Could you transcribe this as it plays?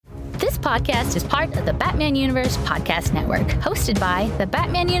podcast is part of the Batman Universe Podcast Network, hosted by the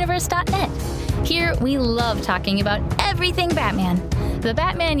BatmanUniverse.net. Here, we love talking about everything Batman. The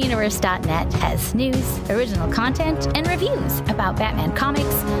BatmanUniverse.net has news, original content, and reviews about Batman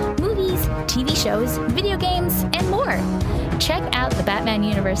comics, movies, TV shows, video games, and more. Check out the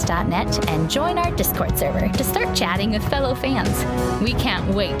BatmanUniverse.net and join our Discord server to start chatting with fellow fans. We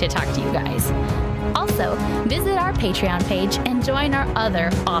can't wait to talk to you guys. Also, visit our Patreon page and join our other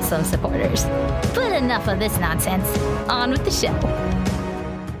awesome supporters. But enough of this nonsense. On with the show.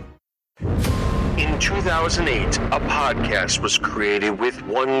 In 2008, a podcast was created with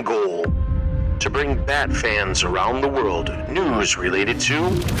one goal: to bring Bat fans around the world news related to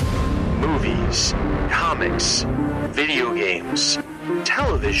movies, comics, video games,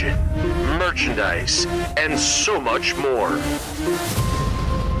 television, merchandise, and so much more.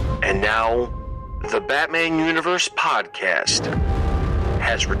 And now, the Batman Universe Podcast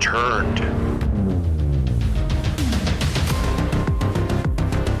has returned.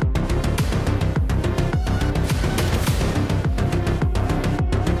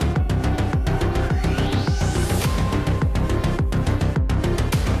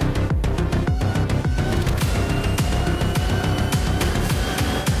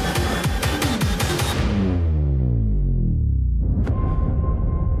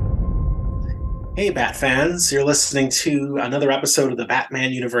 Hey, Bat fans. You're listening to another episode of the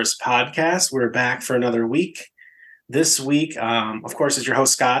Batman Universe Podcast. We're back for another week. This week, of course, is your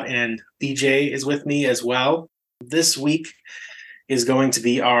host, Scott, and BJ is with me as well. This week is going to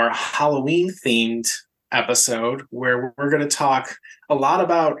be our Halloween-themed episode where we're going to talk a lot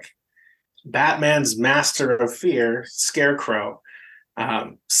about Batman's master of fear, Scarecrow.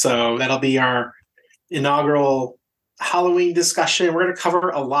 So that'll be our inaugural Halloween discussion. We're going to cover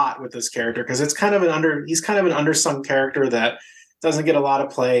a lot with this character because he's kind of an undersung character that doesn't get a lot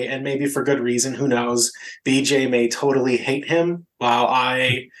of play, and maybe for good reason. Who knows? BJ may totally hate him, while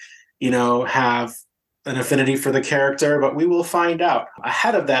I, have an affinity for the character, but we will find out.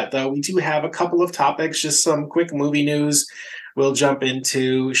 Ahead of that, though, we do have a couple of topics, just some quick movie news we'll jump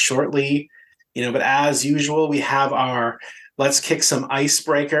into shortly. But as usual, we have our Let's Kick Some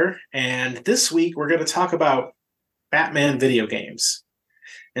Icebreaker, and this week we're going to talk about Batman video games.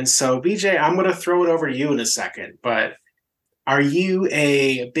 And so, BJ, I'm going to throw it over to you in a second, but are you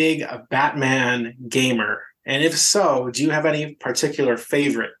a big Batman gamer? And if so, do you have any particular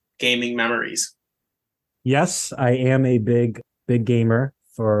favorite gaming memories? Yes, I am a big gamer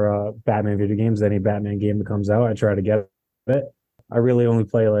for Batman video games. Any Batman game that comes out, I try to get it. I really only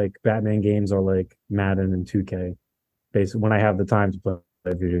play like Batman games or like Madden and 2K, basically when I have the time to play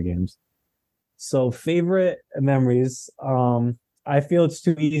video games. So favorite memories, I feel it's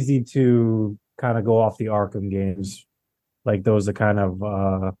too easy to kind of go off the Arkham games. Like those are kind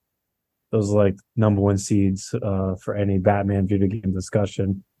of those like number one seeds for any Batman video game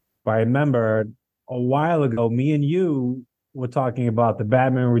discussion. But I remember a while ago, me and you were talking about the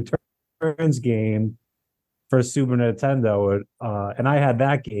Batman Returns game for Super Nintendo, and I had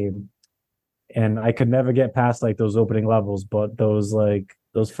that game, and I could never get past like those opening levels, but those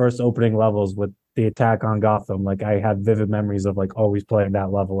first opening levels with the attack on Gotham, like I had vivid memories of like always playing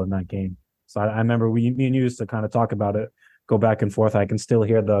that level in that game. So I remember me and you used to kind of talk about it, go back and forth. I can still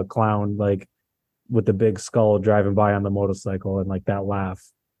hear the clown like with the big skull driving by on the motorcycle, and like that laugh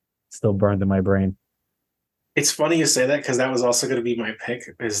still burned in my brain. It's funny you say that because that was also going to be my pick,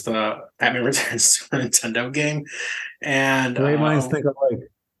 is the Batman Returns Super Nintendo game. And great minds think alike.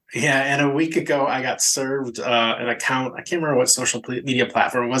 Yeah, and a week ago I got served an account. I can't remember what social media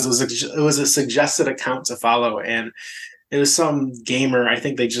platform it was. It was a suggested account to follow, and it was some gamer. I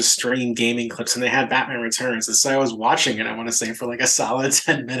think they just streamed gaming clips, and they had Batman Returns. And so I was watching it, I want to say, for like a solid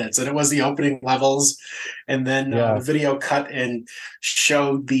 10 minutes. And it was the opening levels, and then the video cut and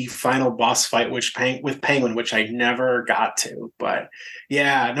showed the final boss fight with Penguin, which I never got to. But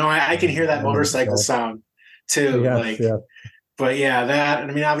yeah, no, I can hear that motorcycle sound too. But yeah, that,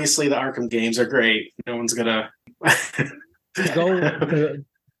 I mean, obviously the Arkham games are great. No one's gonna to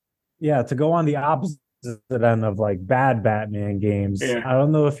go on the opposite end of like bad Batman games. Yeah. I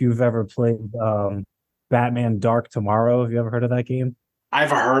don't know if you've ever played Batman Dark Tomorrow. Have you ever heard of that game?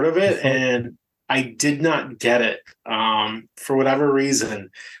 I've heard of it, and I did not get it for whatever reason,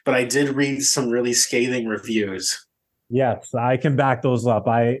 but I did read some really scathing reviews. Yes, I can back those up.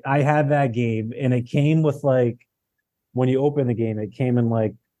 I had that game, and it came with like, when you open the game, it came in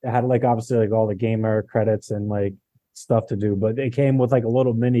like, it had like obviously like all the gamer credits and like stuff to do, but it came with like a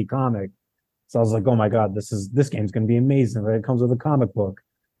little mini comic. So I was like, oh my God, this game's gonna be amazing. It comes with a comic book.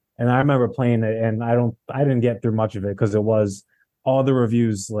 And I remember playing it, and I didn't get through much of it because it was all the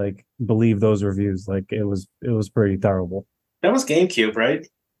reviews like believe those reviews. Like it was pretty terrible. That was GameCube, right?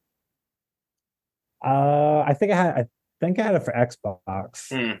 I think I had it for Xbox.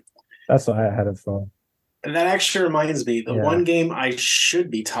 Hmm. That's what I had it for. And that actually reminds me, the Yeah. one game I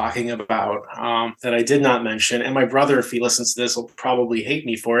should be talking about that I did not mention, and my brother, if he listens to this, will probably hate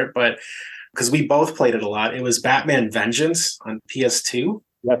me for it, but because we both played it a lot, it was Batman Vengeance on PS2.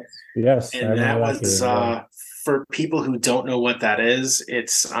 Yes. Yes. I And that remember that was game. Yeah. for people who don't know what that is,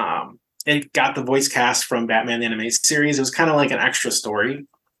 it got the voice cast from Batman the Animated Series. It was kind of like an extra story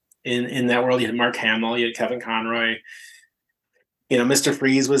in that world. You had Mark Hamill, you had Kevin Conroy, Mr.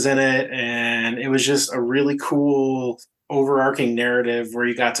 Freeze was in it, and it was just a really cool overarching narrative where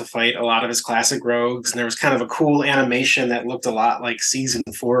you got to fight a lot of his classic rogues, and there was kind of a cool animation that looked a lot like season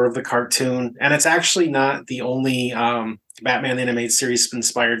 4 of the cartoon. And it's actually not the only Batman the Animated Series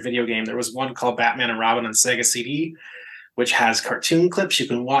inspired video game. There was one called Batman and Robin on Sega CD, which has cartoon clips you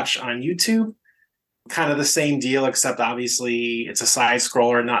can watch on YouTube. Kind of the same deal, except obviously it's a side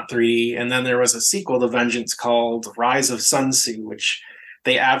scroller, not 3D. And then there was a sequel to Vengeance called Rise of Sun Tzu, which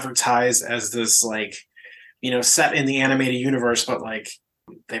they advertised as this set in the animated universe, but like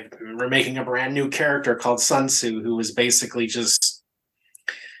they were making a brand new character called Sun Tzu, who was basically just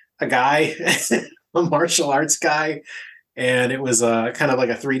a guy, a martial arts guy. And it was kind of like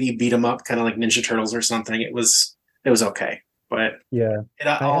a 3D beat 'em up, kind of like Ninja Turtles or something. It was okay, but Yeah. it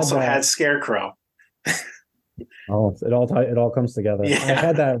also had Scarecrow. Oh, it all comes together. Yeah. I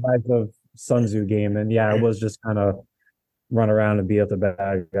had that Rise of Sun Tzu game, and yeah, it was just kind of run around and beat up the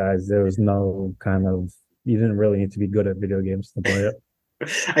bad guys. There was no kind of you didn't really need to be good at video games to play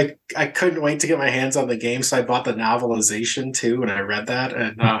it. I couldn't wait to get my hands on the game, so I bought the novelization too, and I read that,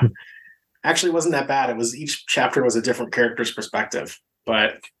 and actually wasn't that bad. It was each chapter was a different character's perspective,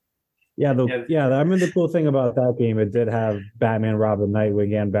 but Yeah, I mean the cool thing about that game, it did have Batman, Robin,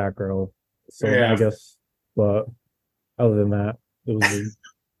 Nightwing, and Batgirl. So Yeah. I guess, but other than that, it was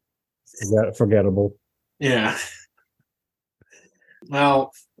forgettable. yeah.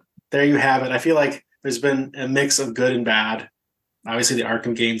 Well, there you have it. I feel like there's been a mix of good and bad. Obviously, the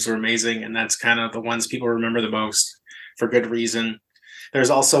Arkham games were amazing, and that's kind of the ones people remember the most for good reason. There's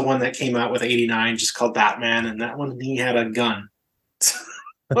also one that came out with 89 just called Batman, and that one he had a gun.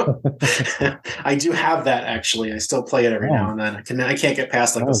 I do have that actually. I still play it every now and then. I can't get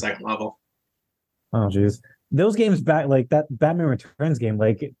past like the second level. Oh jeez, those games back like that Batman Returns game,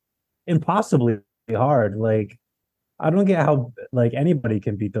 like impossibly hard. Like I don't get how like anybody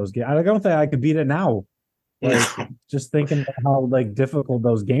can beat those games. I don't think I could beat it now. Like just thinking about how like difficult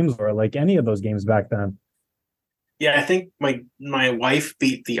those games were, like any of those games back then. Yeah, I think my wife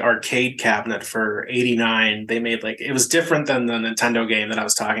beat the arcade cabinet for 89. They made it was different than the Nintendo game that I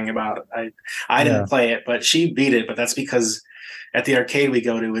was talking about. I didn't play it, but she beat it. But that's because at the arcade we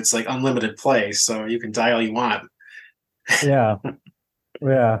go to, it's like unlimited play, so you can die all you want. Yeah.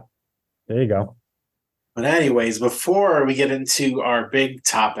 Yeah. There you go. But anyways, before we get into our big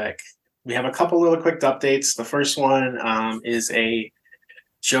topic, we have a couple little quick updates. The first one is a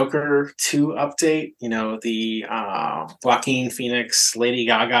Joker 2 update, the Joaquin Phoenix Lady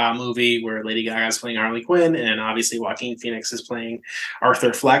Gaga movie where Lady Gaga is playing Harley Quinn and obviously Joaquin Phoenix is playing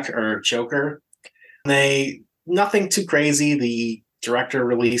Arthur Fleck or Joker. Nothing too crazy. The director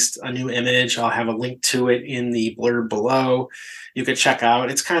released a new image. I'll have a link to it in the blurb below. You could check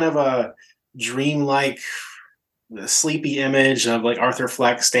out. It's kind of a dreamlike, sleepy image of like Arthur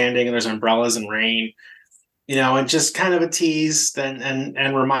Fleck standing and there's umbrellas and rain. And just kind of a tease and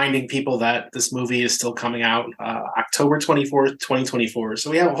reminding people that this movie is still coming out October 24th, 2024. So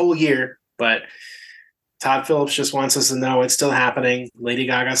we have a whole year, but Todd Phillips just wants us to know it's still happening. Lady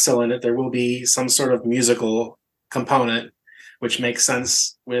Gaga's still in it. There will be some sort of musical component, which makes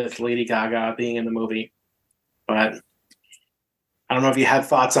sense with Lady Gaga being in the movie. But I don't know if you had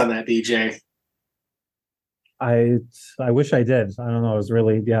thoughts on that, BJ. I wish I did. I don't know. It was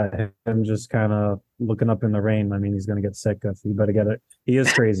really, him just kind of looking up in the rain. I mean, he's going to get sick if he better get it. He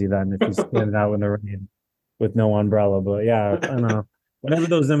is crazy then if he's standing out in the rain with no umbrella. But yeah, I don't know. Whenever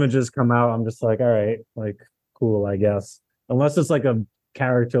those images come out, I'm just like, all right, like cool, I guess. Unless it's like a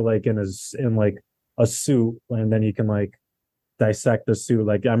character like in like a suit, and then you can like dissect the suit.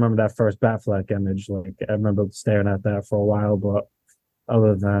 Like I remember that first Batfleck image. Like I remember staring at that for a while, but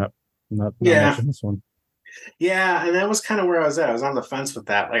other than that, not much in this one. Yeah, and that was kind of where I was at. I was on the fence with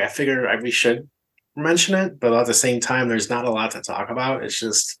that. Like I figured we should mention it, but at the same time, there's not a lot to talk about. It's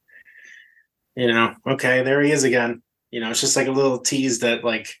just, okay, there he is again. It's just like a little tease that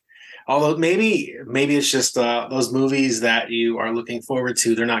although maybe it's just those movies that you are looking forward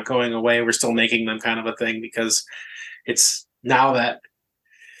to, they're not going away. We're still making them kind of a thing because it's now that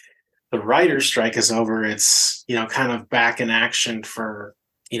the writer's strike is over, it's, kind of back in action for,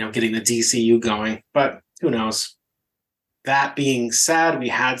 getting the DCU going. But who knows? That being said, we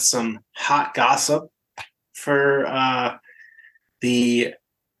had some hot gossip for the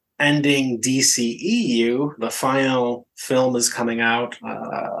ending DCEU. The final film is coming out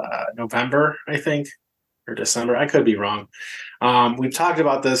November, I think, or December. I could be wrong. We've talked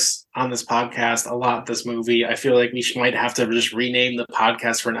about this on this podcast a lot, this movie. I feel like we might have to just rename the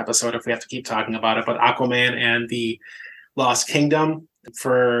podcast for an episode if we have to keep talking about it. But Aquaman and the Lost Kingdom,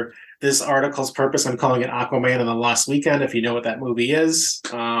 for this article's purpose, I'm calling it Aquaman and the Lost Weekend. If you know what that movie is,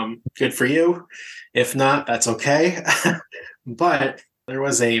 good for you. If not, that's okay. But there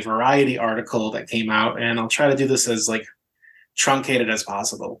was a Variety article that came out, and I'll try to do this as truncated as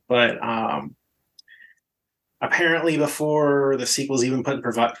possible. But apparently, before the sequel's even put in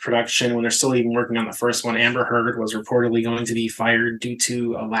production, when they're still even working on the first one, Amber Heard was reportedly going to be fired due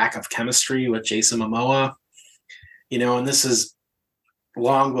to a lack of chemistry with Jason Momoa. And this is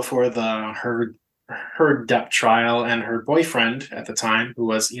long before the Heard Depp trial, and her boyfriend at the time, who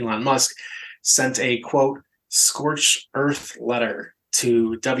was Elon Musk, sent a, quote, scorched earth letter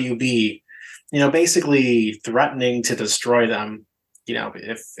to WB, basically threatening to destroy them,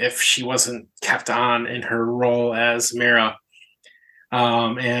 if she wasn't kept on in her role as Mera.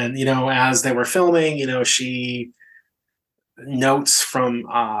 And, as they were filming, she notes from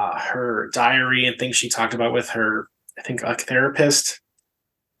her diary and things she talked about with her, I think, a therapist,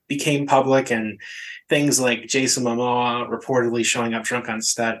 became public, and things like Jason Momoa reportedly showing up drunk on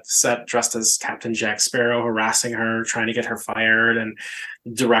set dressed as Captain Jack Sparrow, harassing her, trying to get her fired, and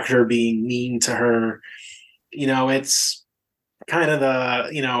the director being mean to her. It's kind of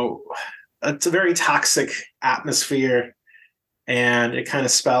it's a very toxic atmosphere, and it kind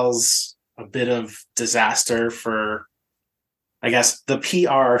of spells a bit of disaster for, I guess, the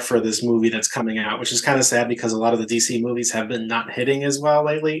PR for this movie that's coming out, which is kind of sad because a lot of the DC movies have been not hitting as well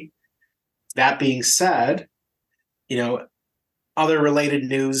lately. That being said, other related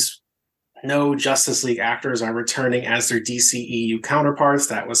news, no Justice League actors are returning as their DCEU counterparts.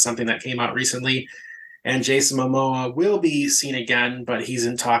 That was something that came out recently. And Jason Momoa will be seen again, but he's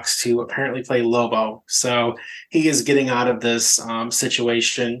in talks to apparently play Lobo. So he is getting out of this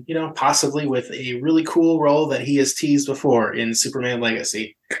situation, possibly with a really cool role that he has teased before in Superman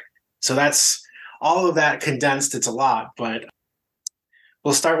Legacy. So that's all of that condensed. It's a lot, but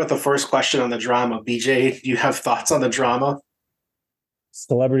we'll start with the first question on the drama. BJ, do you have thoughts on the drama?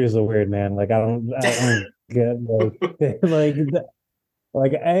 Celebrities are weird, man. I don't get I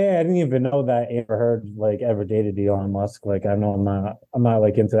didn't even know that Amber Heard ever dated Elon Musk. I know I'm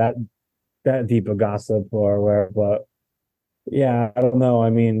not into that deep of gossip or where, but yeah, I don't know. I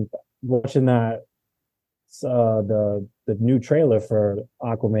mean, watching that the new trailer for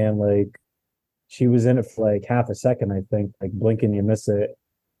Aquaman, she was in it for half a second, I think. Blink and you miss it,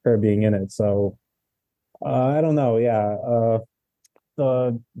 her being in it. So I don't know. Yeah,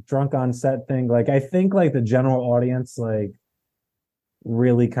 the drunk on set thing. I think the general audience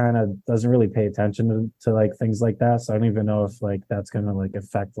really kind of doesn't really pay attention to things like that. So I don't even know if that's gonna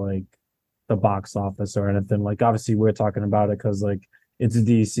affect the box office or anything. Obviously we're talking about it because it's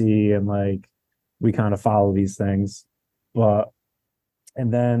DC and we kind of follow these things. But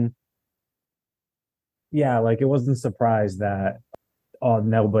and then yeah, it wasn't surprised that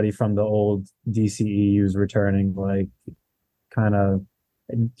nobody from the old DCEU is returning. Kind of,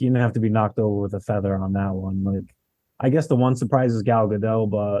 you didn't have to be knocked over with a feather on that one. I guess the one surprise is Gal Gadot,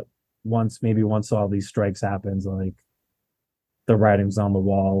 but once all these strikes happens, the writing's on the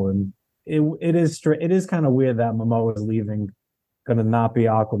wall, and it is kind of weird that Momoa is leaving, gonna not be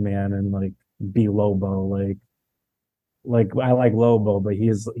Aquaman and be Lobo. I like Lobo, but he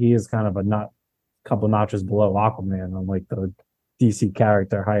is kind of a couple notches below Aquaman on the DC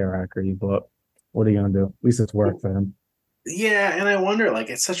character hierarchy. But what are you gonna do? At least it's worked for him. Yeah, and I wonder,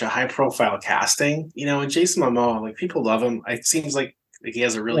 it's such a high-profile casting, and Jason Momoa, people love him. It seems like he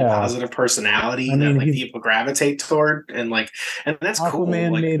has a really positive personality that people gravitate toward, and that's cool.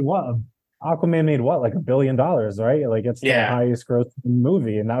 Aquaman made what? Aquaman made what? $1 billion, right? It's the highest grossing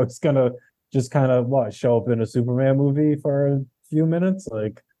movie, and now it's gonna just kind of show up in a Superman movie for a few minutes.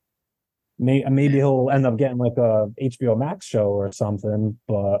 Maybe he'll end up getting a HBO Max show or something,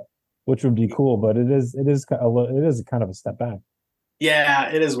 but. Which would be cool, but it is kind of a step back.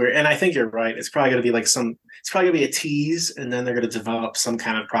 Yeah, it is weird, and I think you're right. It's probably going to be it's probably going to be a tease, and then they're going to develop some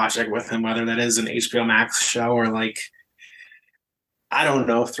kind of project with him, whether that is an HBO Max show or I don't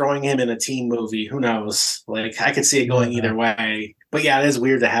know, throwing him in a teen movie. Who knows? I could see it going either way. But yeah, it is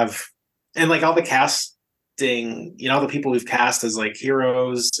weird to have, and all the cast casting, all the people we've cast as like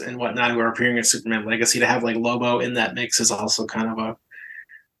heroes and whatnot who are appearing in Superman Legacy, to have like Lobo in that mix is also kind of a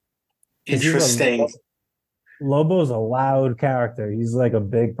 'Cause interesting. Lobo's a loud character. He's like a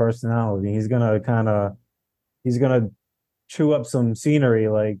big personality. He's gonna chew up some scenery.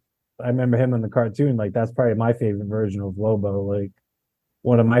 Like I remember him in the cartoon. Like that's probably my favorite version of Lobo. Like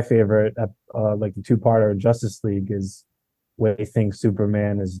one of my favorite, like the two-parter of Justice League is where they think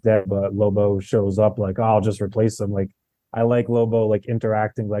Superman is dead, but Lobo shows up like, oh, I'll just replace him. Like I like Lobo like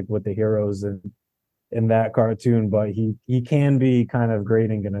interacting like with the heroes and in that cartoon, but he can be kind of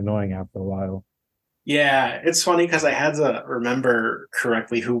grating and annoying after a while. Yeah, it's funny because I had to remember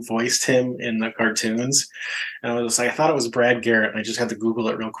correctly who voiced him in the cartoons, and I was like, I thought it was Brad Garrett, and I just had to Google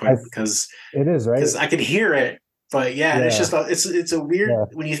it real quick I because It is right. I could hear it. But yeah, and it's Yeah, just it's a weird yeah,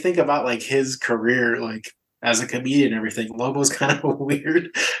 when you think about like his career, like as a comedian and everything. Lobo's kind of a weird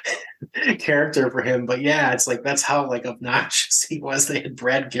character for him, but yeah, it's like that's how like obnoxious he was. They had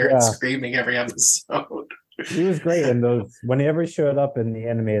Brad Garrett yeah. screaming every episode. He was great in those. Whenever he showed up in the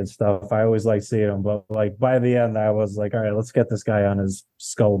animated stuff, I always liked seeing him. But like by the end, I was like, all right, let's get this guy on his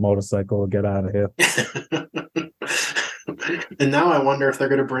skull motorcycle and get out of here. And now I wonder if they're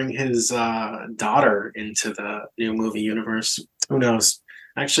going to bring his daughter into the new movie universe. Who knows?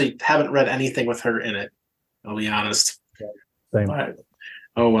 I actually haven't read anything with her in it. I'll be honest. Same. But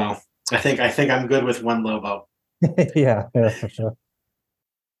oh well. I think I'm good with one Lobo. Yeah, yeah, for sure.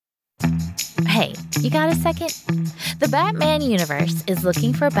 Hey, you got a second? The Batman universe is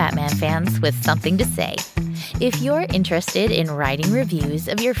looking for Batman fans with something to say. If you're interested in writing reviews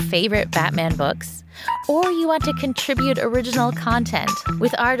of your favorite Batman books, or you want to contribute original content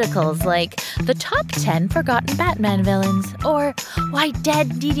with articles like The Top 10 Forgotten Batman Villains, or Why Dead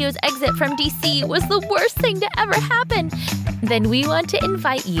Didio's exit from DC was the worst thing to ever happen, then we want to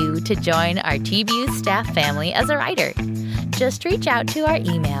invite you to join our TBU staff family as a writer. Just reach out to our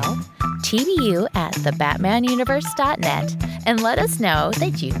email, tbu@thebatmanuniverse.net, and let us know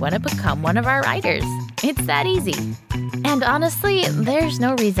that you want to become one of our writers. It's that easy. And honestly, there's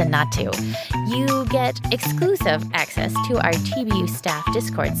no reason not to. You get exclusive access to our TBU staff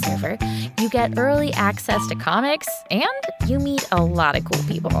Discord server, you get early access to comics, and you meet a lot of cool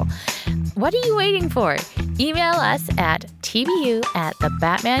people. What are you waiting for? Email us at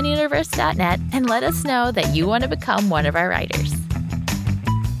tbu@thebatmanuniverse.net and let us know that you want to become one of our writers.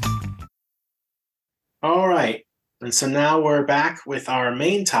 All right. And so now we're back with our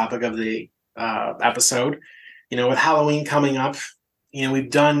main topic of the episode. With Halloween coming up, we've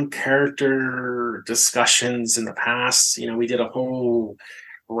done character discussions in the past. We did a whole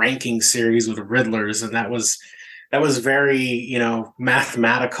ranking series with Riddlers, and that was very,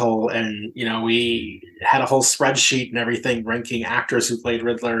 mathematical. And, we had a whole spreadsheet and everything ranking actors who played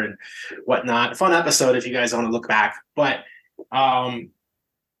Riddler and whatnot. Fun episode if you guys want to look back. But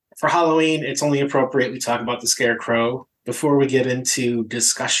for Halloween, it's only appropriate we talk about the Scarecrow before we get into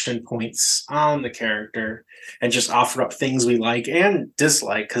discussion points on the character and just offer up things we like and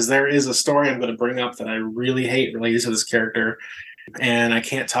dislike, because there is a story I'm going to bring up that I really hate related to this character, and I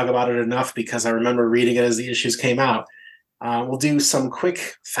can't talk about it enough because I remember reading it as the issues came out. We'll do some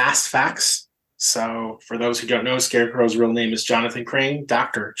quick, fast facts. So for those who don't know, Scarecrow's real name is Jonathan Crane,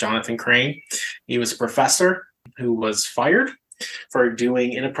 Dr. Jonathan Crane. He was a professor who was fired for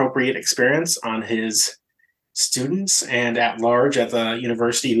doing inappropriate experiments on his students and at large at the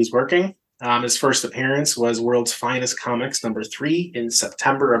university he was working. His first appearance was World's Finest Comics #3 in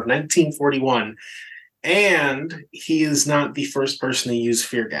September of 1941. And he is not the first person to use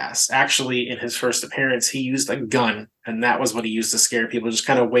fear gas. Actually, in his first appearance, he used a gun, and that was what he used to scare people. Just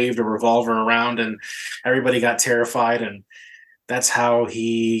kind of waved a revolver around, and everybody got terrified, and that's how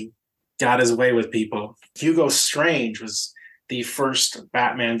he got his way with people. Hugo Strange was the first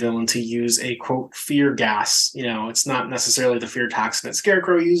Batman villain to use a, quote, fear gas. It's not necessarily the fear toxin that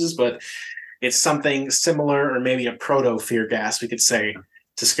Scarecrow uses, but it's something similar, or maybe a proto-fear gas, we could say,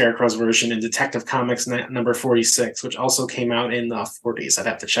 to Scarecrow's version in Detective Comics number 46, which also came out in the 40s. I'd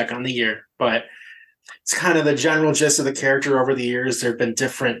have to check on the year. But it's kind of the general gist of the character over the years. There have been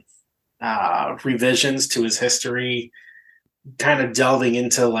different revisions to his history, kind of delving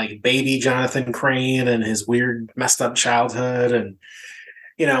into like baby Jonathan Crane and his weird messed up childhood and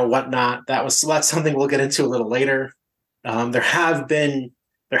whatnot. That's something we'll get into a little later. There has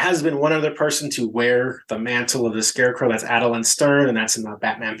been one other person to wear the mantle of the Scarecrow. That's Adeline Stern, and that's in the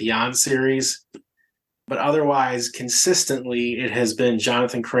Batman Beyond series. But otherwise, consistently, it has been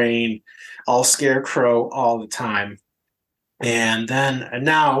Jonathan Crane, all Scarecrow all the time. And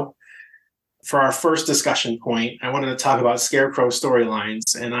now for our first discussion point, I wanted to talk about Scarecrow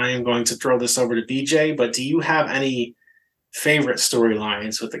storylines, and I am going to throw this over to BJ. But do you have any favorite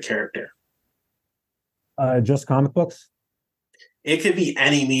storylines with the character? Just comic books? It could be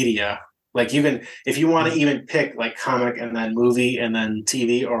any media. Like you can, if you want to even pick like comic and then movie and then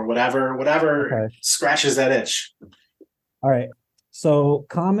TV or whatever scratches that itch. All right. So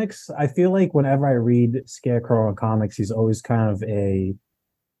comics, I feel like whenever I read Scarecrow in comics, he's always kind of a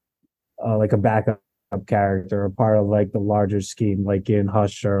like a backup character, a part of like the larger scheme, like in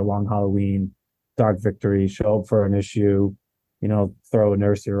Hush or Long Halloween, Dark Victory, show up for an issue, throw a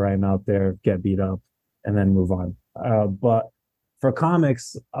nursery rhyme out there, get beat up, and then move on. But for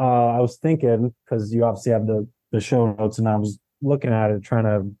comics, I was thinking, because you obviously have the show notes, and I was looking at it, trying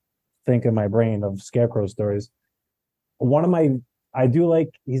to think in my brain of Scarecrow stories. I do like,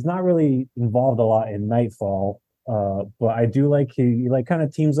 he's not really involved a lot in Nightfall, but I do like he like kind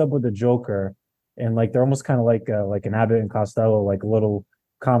of teams up with the Joker, and like they're almost kind of like an Abbott and Costello, like a little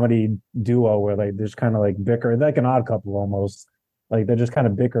comedy duo where like they're just kind of like bicker, like an Odd Couple almost, like they're just kind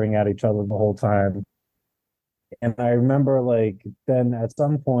of bickering at each other the whole time. And I remember like then at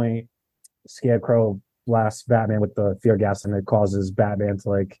some point, Scarecrow blasts Batman with the fear gas, and it causes Batman to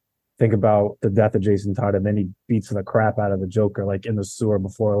like think about the death of Jason Todd, and then he beats the crap out of the Joker like in the sewer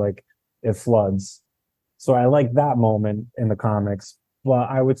before like it floods. So I like that moment in the comics.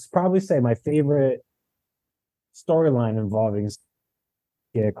 But I would probably say my favorite storyline involving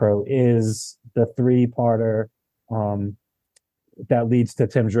Scarecrow is the three-parter that leads to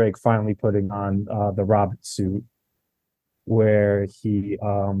Tim Drake finally putting on the Robin suit, where he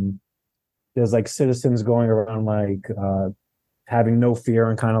there's like citizens going around like having no fear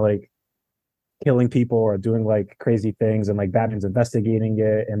and kind of like killing people or doing like crazy things, and like Batman's investigating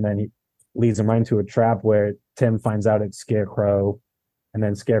it, and then he leads him right into a trap where Tim finds out it's Scarecrow, and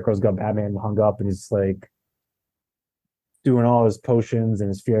then Scarecrow's got Batman hung up, and he's like doing all his potions and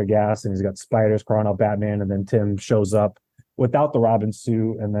his fear gas, and he's got spiders crawling up Batman, and then Tim shows up without the Robin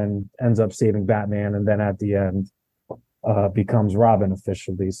suit and then ends up saving Batman, and then at the end becomes Robin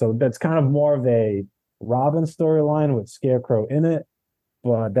officially. So that's kind of more of a Robin storyline with Scarecrow in it,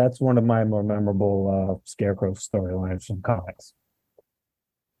 but that's one of my more memorable Scarecrow storylines from comics.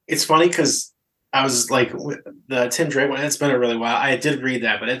 It's funny because I was like the Tim Drake one. It's been a really while. I did read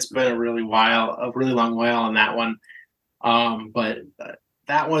that, but it's been a really long while on that one. But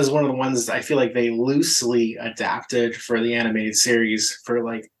that was one of the ones I feel like they loosely adapted for the animated series for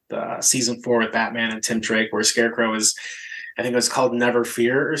like the season 4 with Batman and Tim Drake, where Scarecrow is, I think it was called Never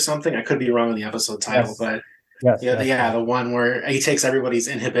Fear or something. I could be wrong with the episode title, but the one where he takes everybody's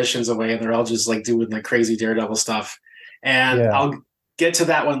inhibitions away and they're all just like doing like crazy Daredevil stuff. And I'll get to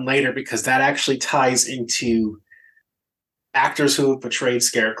that one later because that actually ties into actors who have portrayed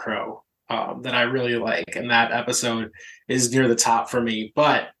Scarecrow that I really like. And that episode is near the top for me.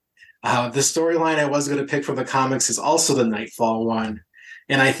 But the storyline I was going to pick from the comics is also the Nightfall one.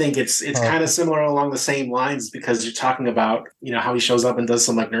 And I think it's kind of similar along the same lines because you're talking about, how he shows up and does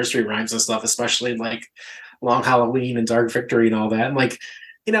some like nursery rhymes and stuff, especially in like Long Halloween and Dark Victory and all that. And like,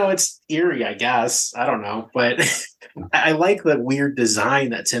 it's eerie, I guess. I don't know. But I like the weird design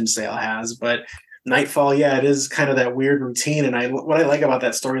that Tim Sale has. But Nightfall, it is kind of that weird routine. And what I like about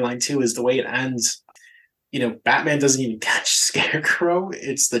that storyline too is the way it ends. Batman doesn't even catch Scarecrow.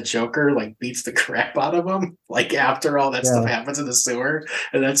 It's the Joker, like, beats the crap out of him, like, after all that stuff happens in the sewer.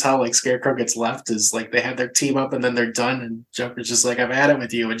 And that's how, like, Scarecrow gets left is, like, they have their team up and then they're done. And Joker's just like, I've had it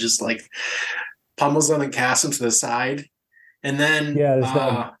with you. And just, like, pummels them and casts them to the side. And then...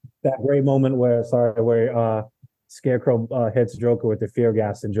 that great moment where Scarecrow hits Joker with the fear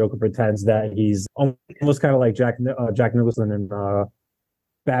gas, and Joker pretends that he's almost kind of like Jack Nicholson in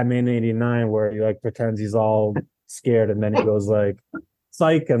Batman 89, where he like pretends he's all scared, and then he goes like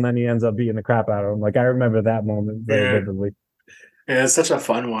psych, and then he ends up beating the crap out of him. Like, I remember that moment very vividly. Yeah, it's such a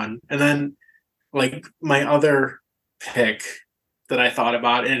fun one. And then like my other pick that I thought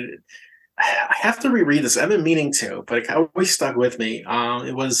about, and I have to reread this. I've been meaning to, but it always stuck with me.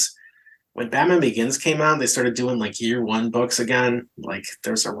 It was when Batman Begins came out, they started doing like year 1 books again. Like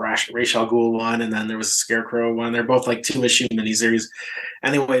there was a Ra's al Ghul one, and then there was a Scarecrow one. They're both like 2-issue miniseries.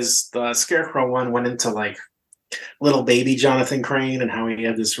 Anyways, the Scarecrow one went into like little baby Jonathan Crane and how he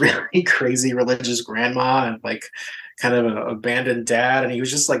had this really crazy religious grandma and like kind of an abandoned dad. And he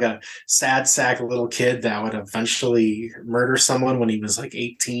was just like a sad sack little kid that would eventually murder someone when he was like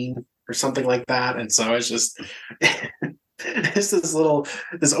 18 or something like that. And so it's just... It's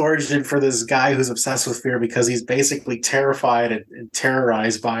this origin for this guy who's obsessed with fear because he's basically terrified and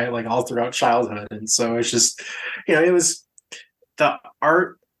terrorized by it like all throughout childhood. And so it's just, it was the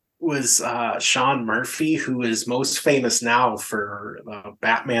art was Sean Murphy, who is most famous now for the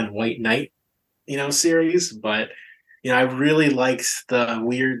Batman White Knight, series. But I really liked the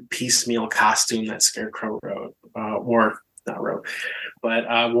weird piecemeal costume that Scarecrow wore in that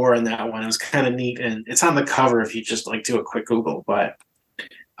one. It was kind of neat, and it's on the cover if you just like do a quick Google. But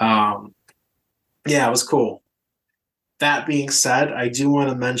yeah, it was cool. That being said, I do want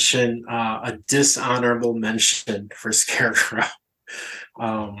to mention a dishonorable mention for Scarecrow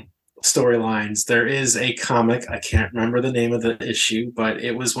storylines. There is a comic, I can't remember the name of the issue, but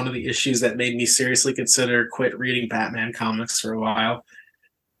it was one of the issues that made me seriously consider quit reading Batman comics for a while.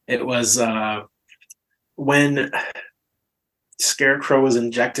 It was when Scarecrow was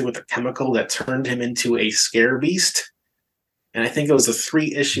injected with a chemical that turned him into a scare beast. And I think it was a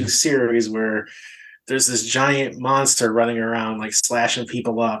 3-issue series where there's this giant monster running around, like slashing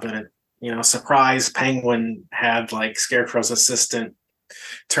people up. And surprise, Penguin had like Scarecrow's assistant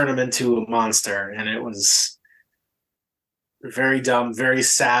turn him into a monster. And it was very dumb, very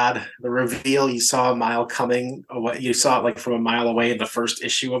sad. The reveal, you saw a mile coming. You saw it like from a mile away in the first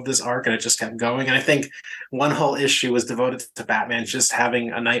issue of this arc, and it just kept going. And I think one whole issue was devoted to Batman just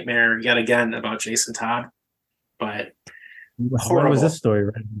having a nightmare yet again about Jason Todd. But horrible. When was this story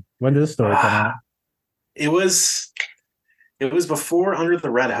written? When did this story come out? It was before Under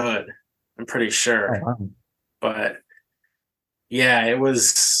the Red Hood, I'm pretty sure. Oh, wow. But yeah, it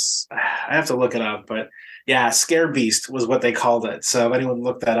was. I have to look it up, but yeah, Scare Beast was what they called it. So if anyone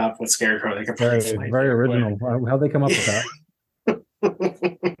looked that up with Scarecrow, they could very original. How'd they come up with that?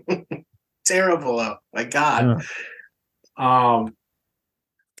 Terrible. Oh my God. Yeah.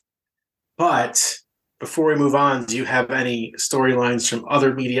 But before we move on, do you have any storylines from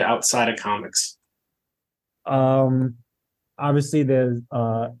other media outside of comics? Obviously there's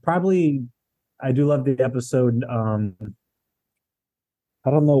probably, I do love the episode. I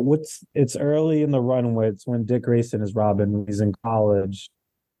don't know it's early in the run where it's when Dick Grayson is Robin. He's in college,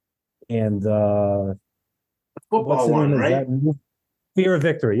 and football one, right? Fear of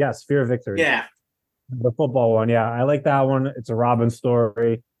Victory. Yes, Fear of Victory. Yeah, the football one. Yeah, I like that one. It's a Robin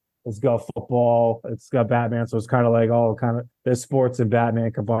story. It's got football. It's got Batman. So it's kind of like there's sports and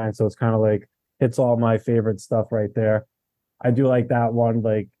Batman combined. So it's kind of like hits all my favorite stuff right there. I do like that one.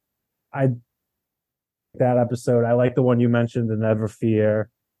 That episode. I like the one you mentioned, the Never Fear,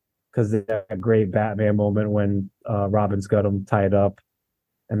 because they had a great Batman moment when Robin's got him tied up,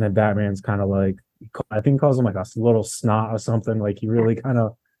 and then Batman's kind of like, I think he calls him like a little snot or something. Like he really kind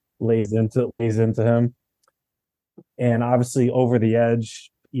of lays into him. And obviously Over the Edge,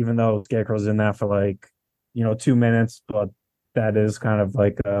 even though Scarecrow's in that for 2 minutes, but that is kind of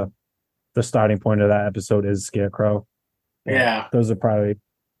like the starting point of that episode is Scarecrow. Yeah, those are probably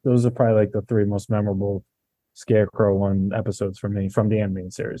like the 3 most memorable Scarecrow episodes for me from the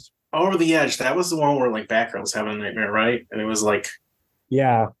animated series. Over the Edge, that was the one where like Batgirl was having a nightmare, right? And it was like,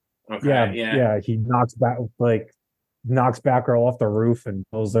 yeah, okay, yeah. He knocks Batgirl off the roof and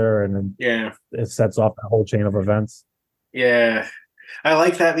kills her, and then it sets off that whole chain of events. Yeah, I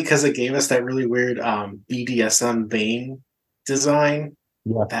like that because it gave us that really weird BDSM Bane design.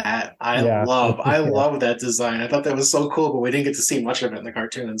 Yeah. That I love. I love that design. I thought that was so cool, but we didn't get to see much of it in the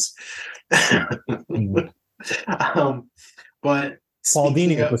cartoons. But Paul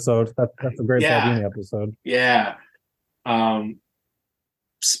Dini episode. That's a great Paul Dini episode. Yeah.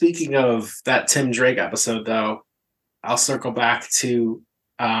 Speaking of that Tim Drake episode, though, I'll circle back to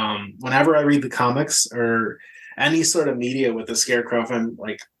whenever I read the comics or any sort of media with the Scarecrow, if I'm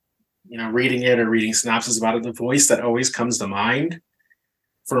reading it or reading synopsis about it, the voice that always comes to mind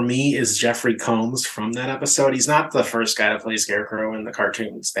for me is Jeffrey Combs from that episode. He's not the first guy to play Scarecrow in the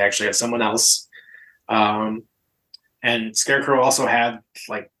cartoons. They actually have someone else. And Scarecrow also had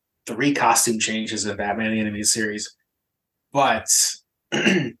 3 costume changes in Batman animated series. But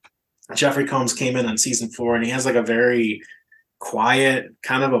Jeffrey Combs came in on season 4, and he has a very quiet,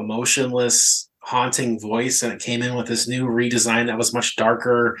 kind of emotionless, haunting voice. And it came in with this new redesign that was much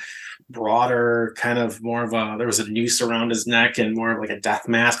darker, broader, kind of more of there was a noose around his neck and more of like a death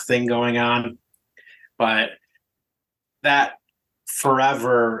mask thing going on. But that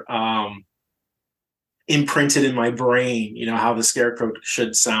forever imprinted in my brain, how the Scarecrow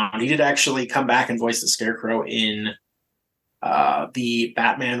should sound. He did actually come back and voice the Scarecrow in the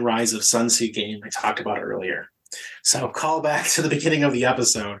Batman Rise of Sun Tzu game I talked about earlier. So call back to the beginning of the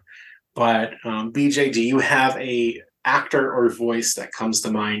episode. But BJ, do you have a actor or voice that comes to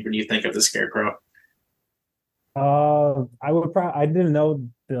mind when you think of the Scarecrow? I didn't know,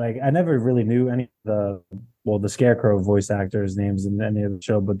 I never really knew any of the Scarecrow voice actors' names in any of the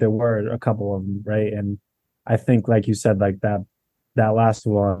show, but there were a couple of them, right? And I think, like you said, that that last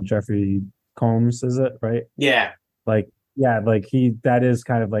one, Jeffrey Combs, is it right? Yeah. Like, yeah, like that is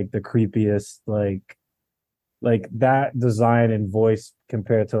kind of like the creepiest, like that design and voice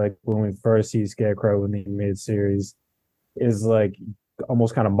compared to like when we first see Scarecrow in the animated series is like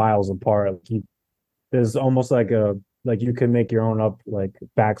almost kind of miles apart. Like there's almost like like you can make your own up like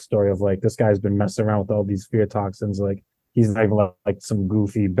backstory of like this guy's been messing around with all these fear toxins. Like he's not even like some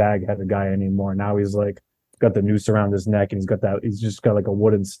goofy bag headed guy anymore. Now he's like got the noose around his neck and he's just got like a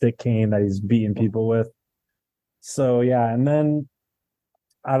wooden stick cane that he's beating people with. So yeah, and then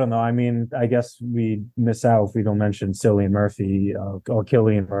I don't know. I mean, I guess we miss out if we don't mention Cillian Murphy or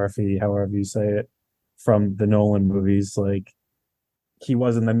Killian Murphy, however you say it, from the Nolan movies. Like he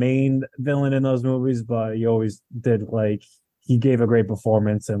wasn't the main villain in those movies, but he always did like he gave a great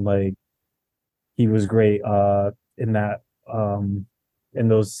performance and like he was great in that in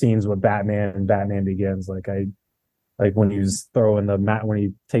those scenes with Batman and Batman Begins. Like when he was throwing when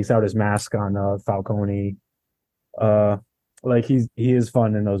he takes out his mask on Falcone. Uh like he is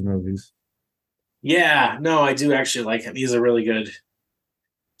fun in those movies. Yeah, no, I do actually like him. He's a really good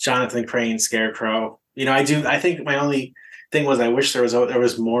Jonathan Crane Scarecrow. I think my only thing was I wish there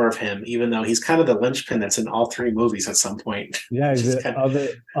was more of him, even though he's kind of the linchpin that's in all three movies at some point. Yeah, Just kind of,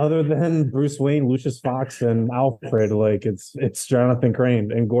 other than Bruce Wayne, Lucius Fox, and Alfred, like it's Jonathan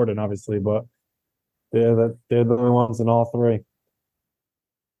Crane and Gordon, obviously, but they're the only ones in all three.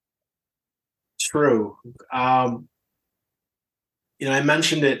 true. I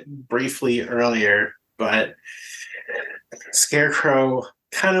mentioned it briefly earlier, but Scarecrow,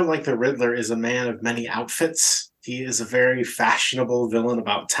 kind of like the Riddler, is a man of many outfits. He is a very fashionable villain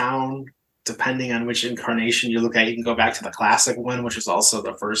about town. Depending on which incarnation you look at, you can go back to the classic one, which is also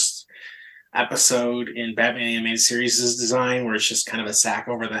the first episode in Batman animated series' design, where it's just kind of a sack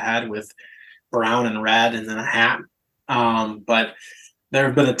over the head with brown and red and then a hat. But there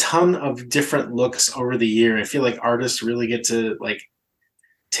have been a ton of different looks over the year. I feel like artists really get to like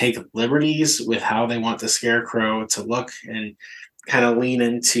take liberties with how they want the Scarecrow to look and kind of lean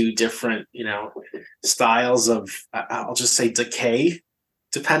into different, styles of, I'll just say, decay,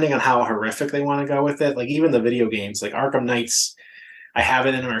 depending on how horrific they want to go with it. Like even the video games, like Arkham Knights, I have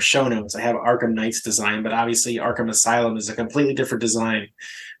it in our show notes. I have Arkham Knight's design, but obviously Arkham Asylum is a completely different design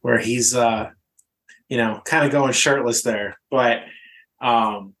where he's, kind of going shirtless there. But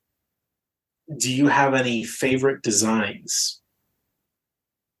do you have any favorite designs?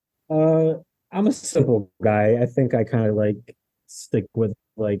 I'm a simple guy. I think I kind of like stick with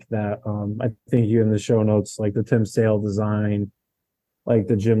like that. I think you in the show notes, like the Tim Sale design, like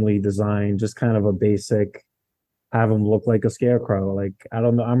the Jim Lee design, just kind of a basic, have him look like a scarecrow. Like I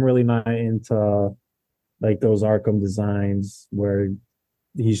don't know, I'm really not into like those Arkham designs where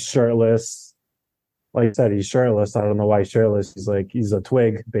he's shirtless. Like I said, he's shirtless. I don't know why he's shirtless. He's a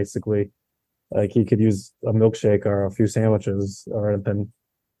twig, basically. Like he could use a milkshake or a few sandwiches or anything.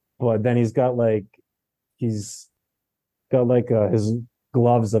 But then he's got like his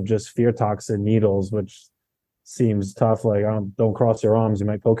gloves of just fear toxin needles, which seems tough. Like don't cross your arms, you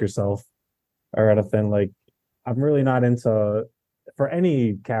might poke yourself or anything. Like I'm really not into for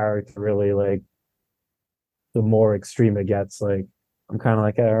any character really. Like the more extreme it gets, like I'm kind of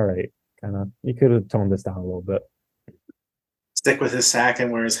like all right, kind of you could have toned this down a little bit. Stick with his sack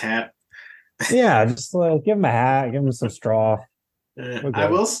and wear his hat. Yeah, just like give him a hat, give him some straw.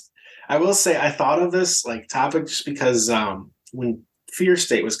 I will say I thought of this like topic just because when Fear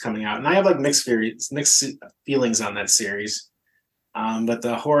State was coming out, and I have like mixed feelings on that series. But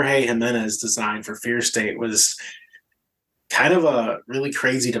the Jorge Jimenez design for Fear State was kind of a really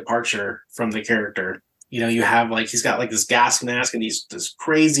crazy departure from the character. You have like he's got like this gas mask and these this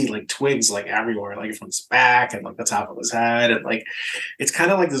crazy like twigs like everywhere, like from his back and like the top of his head, and like it's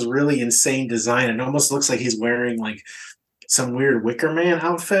kind of like this really insane design. It almost looks like he's wearing like some weird Wicker Man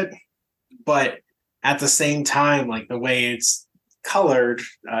outfit, but at the same time, like the way it's colored,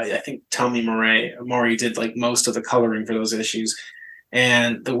 I think Tommy Mori did like most of the coloring for those issues,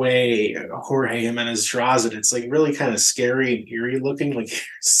 and the way Jorge Jimenez draws it, it's like really kind of scary and eerie looking. Like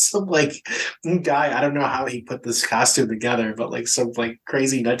some like guy, I don't know how he put this costume together, but like some like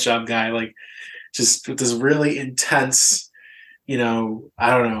crazy nut job guy, like just with this really intense, I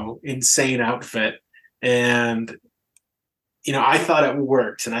don't know, insane outfit. And I thought it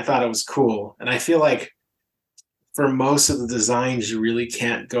worked and I thought it was cool. And I feel like for most of the designs, you really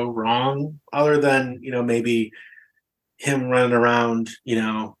can't go wrong other than, maybe him running around,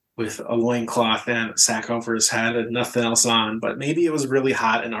 with a loincloth and a sack over his head and nothing else on. But maybe it was really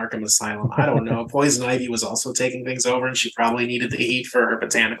hot in Arkham Asylum. I don't know. Poison Ivy was also taking things over and she probably needed the heat for her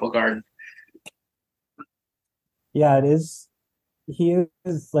botanical garden. Yeah, it is. he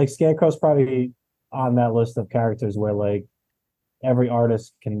is like Scarecrow's probably on that list of characters where like every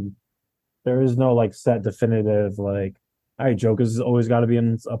artist can. There is no like set definitive like. All right, Joker's always got to be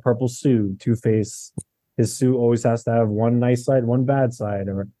in a purple suit. Two-Face, his suit always has to have one nice side, one bad side,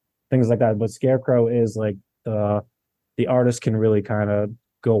 or things like that. But Scarecrow is like the artist can really kind of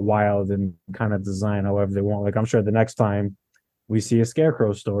go wild and kind of design however they want. Like I'm sure the next time we see a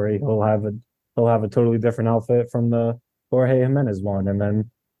Scarecrow story, he'll have a totally different outfit from the Jorge Jimenez one, and then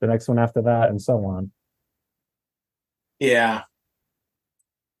the next one after that, and so on. Yeah.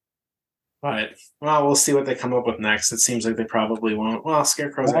 But well, we'll see what they come up with next. It seems like they probably won't. Well,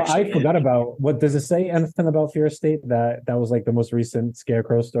 Scarecrow's Well, I actually forgot in. about what does it say anything about Fear State that was like the most recent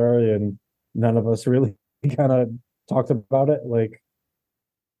Scarecrow story, and none of us really kind of talked about it. Like,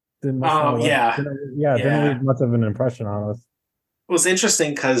 didn't must not Oh have left, yeah, yeah, it didn't yeah. leave much of an impression on us. It was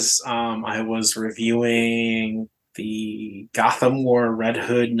interesting because I was reviewing the Gotham War Red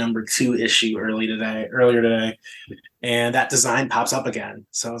Hood #2 issue earlier today, and that design pops up again.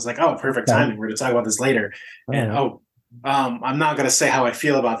 So I was like, "Oh, perfect Okay. timing. We're going to talk about this later." All And right. I'm not going to say how I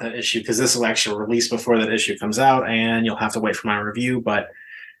feel about that issue because this will actually release before that issue comes out, and you'll have to wait for my review. But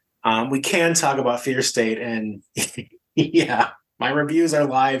we can talk about Fear State, and yeah, my reviews are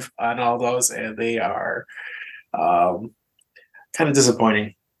live on all those, and they are um, kind of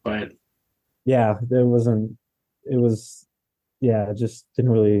disappointing. But Yeah, there wasn't. It was. Yeah, it just didn't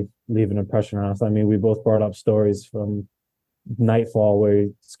really leave an impression on us. I mean, we both brought up stories from Nightfall where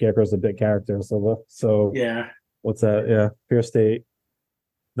Scarecrow's a big character. So yeah. what's that? Yeah, Fear State.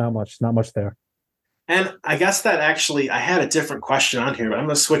 Not much there. And I guess that actually, I had a different question on here, but I'm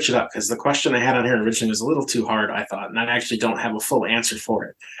going to switch it up because the question I had on here originally was a little too hard, I thought, and I actually don't have a full answer for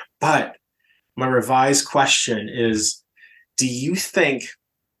it. But my revised question is, do you think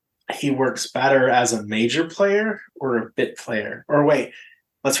he works better as a major player or a bit player? Or wait,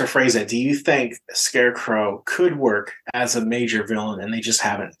 let's rephrase it. Do you think Scarecrow could work as a major villain and they just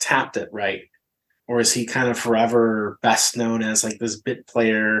haven't tapped it right? Or is he kind of forever best known as like this bit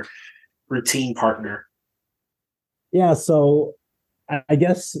player routine partner? Yeah, so I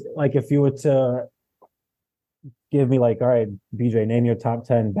guess like if you were to give me like, all right, BJ, name your top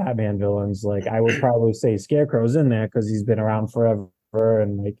 10 Batman villains, like I would probably say Scarecrow's in there because he's been around forever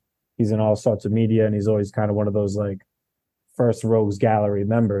and like he's in all sorts of media and he's always kind of one of those like first Rogues Gallery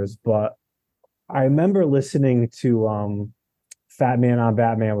members. But I remember listening to Fat Man on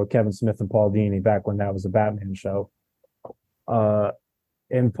Batman with Kevin Smith and Paul Dini back when that was a Batman show. Uh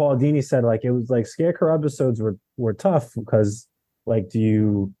and Paul Dini said like it was like Scarecrow episodes were tough because like do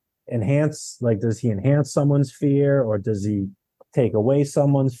you enhance like does he enhance someone's fear or does he take away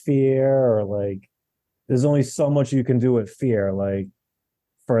someone's fear or like there's only so much you can do with fear like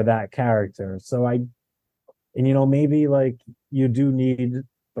for that character. So I and maybe like you do need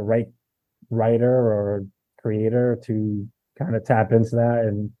the right writer or creator to kind of tap into that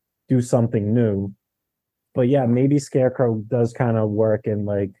and do something new. But yeah, maybe Scarecrow does kind of work in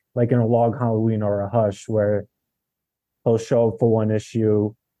like in a Log Halloween or a Hush where he'll show up for one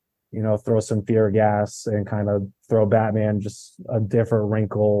issue, throw some fear gas and kind of throw Batman just a different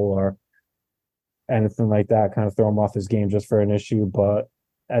wrinkle or anything like that, kind of throw him off his game just for an issue. But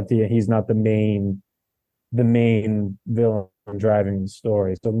at the end, he's not the main villain driving the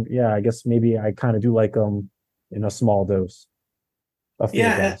story. So yeah, I guess maybe I kind of do like him in a small dose of fear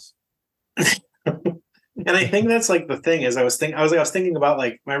Yeah, gas. and I think that's like the thing is I was thinking about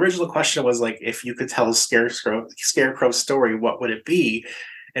like my original question was like if you could tell a Scarecrow story, what would it be?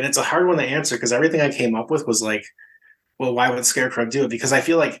 And it's a hard one to answer because everything I came up with was like, well, why would Scarecrow do it? Because I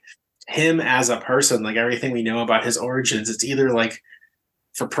feel like him as a person, like everything we know about his origins, it's either like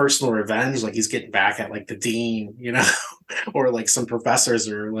for personal revenge, like he's getting back at like the dean, or like some professors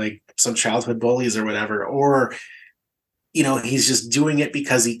or like some childhood bullies or whatever, or he's just doing it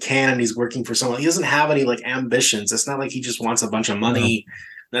because he can and he's working for someone. He doesn't have any like ambitions. It's not like he just wants a bunch of No. money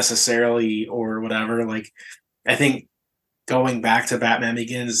necessarily or whatever. Like I think going back to Batman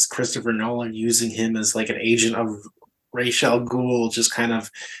Begins, Christopher Nolan using him as like an agent of Ra's al Ghul, just kind of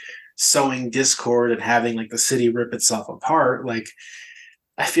sowing discord and having like the city rip itself apart. Like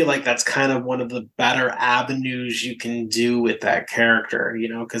I feel like that's kind of one of the better avenues you can do with that character,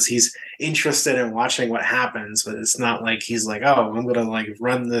 because he's interested in watching what happens, but it's not like he's like, oh, I'm gonna like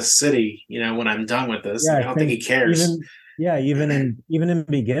run this city, when I'm done with this. Yeah, Like I I don't think think he cares. even yeah, even in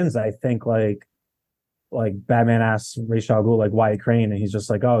Begins, I think like Batman asks Ra's al Ghul like why Crane, and he's just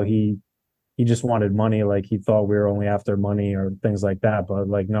like, oh, he just wanted money, like he thought we were only after money or things like that. But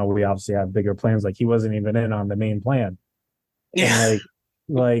like, no, we obviously have bigger plans. Like he wasn't even in on the main plan. And Yeah. like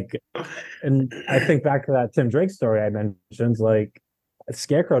Like, and I think back to that Tim Drake story I mentioned, like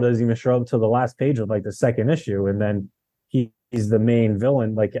Scarecrow doesn't even show up to the last page of like the second issue, and then he's the main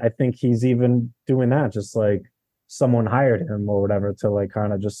villain. Like I think he's even doing that, just like someone hired him or whatever to like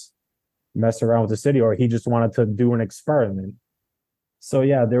kind of just mess around with the city, or he just wanted to do an experiment. So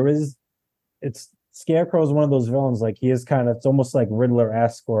yeah, it's Scarecrow is one of those villains, like he is kind of, it's almost like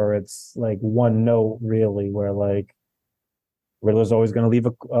Riddler-esque, or it's like one note really, where like Riddler's always going to leave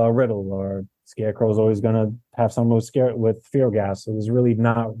a riddle, or Scarecrow's always going to have someone with fear gas. So there's really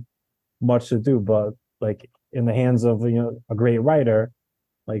not much to do, but like in the hands of a great writer,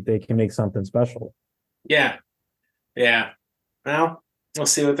 like they can make something special. Yeah. Well, we'll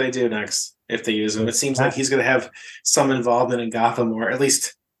see what they do next if they use him. It seems like he's going to have some involvement in Gotham, or at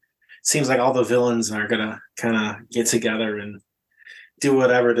least seems like all the villains are going to kind of get together and do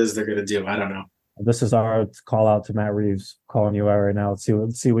whatever it is they're going to do. I don't know. This is our call out to Matt Reeves, calling you out right now.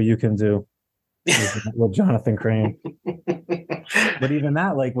 Let's see what you can do with Jonathan Crane. But even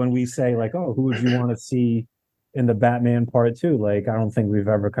that, like when we say like, oh, who would you want to see in the Batman Part 2? Like, I don't think we've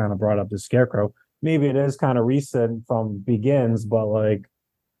ever kind of brought up the Scarecrow. Maybe it is kind of recent from Begins, but like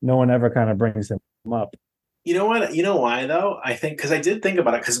no one ever kind of brings him up. You know what? You know why though? I think because I did think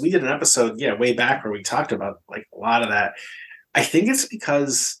about it, because we did an episode, way back where we talked about like a lot of that. I think it's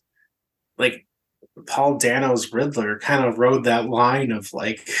because like Paul Dano's Riddler kind of rode that line of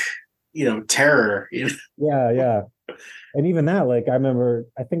like, terror. Yeah. And even that, like I remember,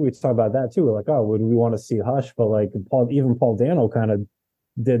 I think we talked about that too. Like, oh, would we want to see Hush? But like Paul Dano kind of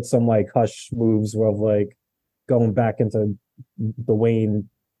did some like Hush moves of like going back into the Wayne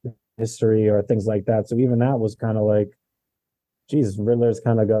history or things like that. So even that was kind of like, Jesus, Riddler's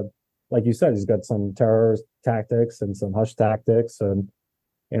kind of got, like you said, he's got some terror tactics and some Hush tactics. And,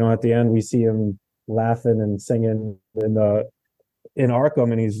 at the end we see him laughing and singing in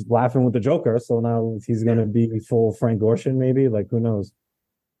Arkham, and he's laughing with the Joker. So now he's going to be full Frank Gorshin, maybe. Like, who knows?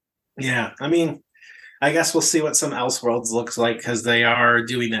 Yeah, I mean, I guess we'll see what some Elseworlds looks like, because they are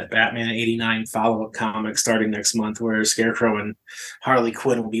doing that Batman 89 follow-up comic starting next month, where Scarecrow and Harley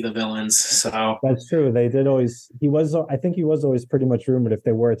Quinn will be the villains. So that's true. They did always. I think he was always pretty much rumored, if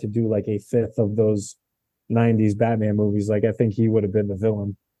they were to do like a fifth of those 90s Batman movies, like I think he would have been the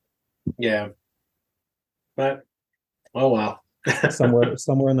villain. Yeah, but oh well. somewhere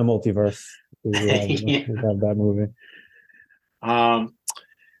in the multiverse we have that movie.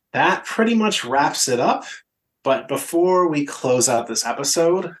 That pretty much wraps it up. But before we close out this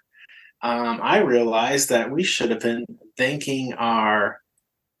episode, I realized that we should have been thanking our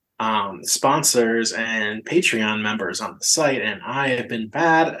sponsors and Patreon members on the site, and I have been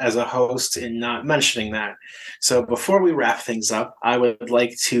bad as a host in not mentioning that. So before we wrap things up, I would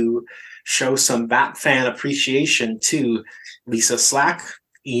like to show some Bat fan appreciation to Lisa Slack,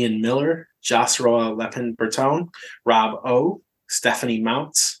 Ian Miller, Joshua Lepin-Bertone, Rob O, Stephanie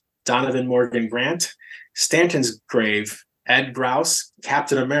Mounts, Donovan Morgan Grant, Stanton's Grave, Ed Grouse,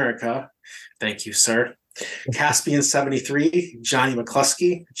 Captain America, thank you, sir, Caspian 73, Johnny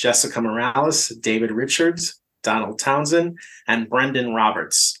McCluskey, Jessica Morales, David Richards, Donald Townsend, and Brendan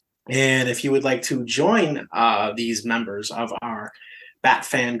Roberts. And if you would like to join these members of our Bat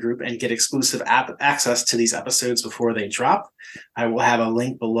fan group and get exclusive access to these episodes before they drop, I will have a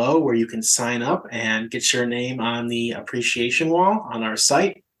link below where you can sign up and get your name on the appreciation wall on our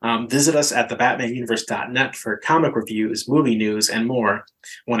site. Visit us at thebatmanuniverse.net for comic reviews, movie news, and more.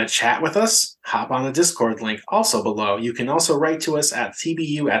 Want to chat with us? Hop on the Discord link also below. You can also write to us at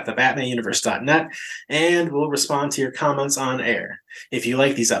tbu@thebatmanuniverse.net, and we'll respond to your comments on air. If you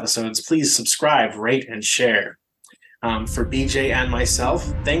like these episodes, please subscribe, rate, and share. For BJ and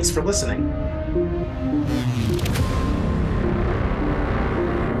myself, thanks for listening.